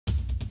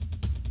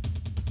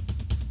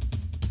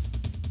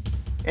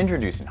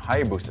Introducing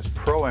Hayabusa's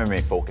Pro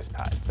MMA Focus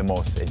Pad, the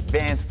most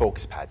advanced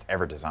focus pads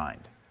ever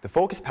designed. The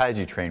focus pads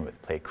you train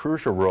with play a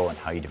crucial role in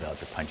how you develop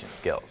your punching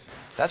skills.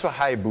 That's why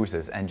Hayabusa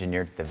has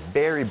engineered the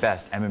very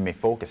best MMA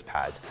focus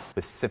pads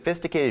with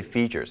sophisticated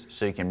features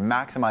so you can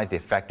maximize the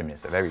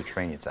effectiveness of every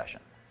training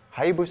session.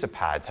 Hayabusa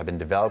pads have been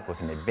developed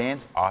with an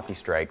advanced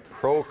OptiStrike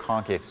Pro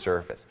concave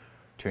surface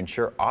to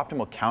ensure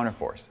optimal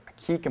counterforce, a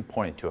key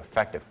component to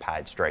effective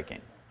pad striking.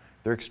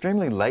 Their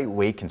extremely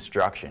lightweight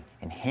construction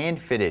and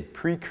hand-fitted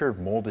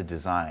pre-curved molded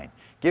design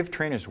give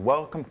trainers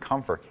welcome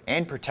comfort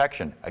and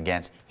protection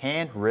against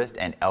hand, wrist,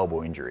 and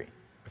elbow injury.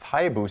 With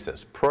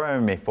Hayabusa's Pro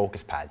MMA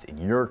focus pads in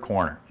your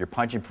corner, your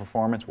punching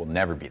performance will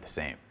never be the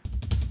same.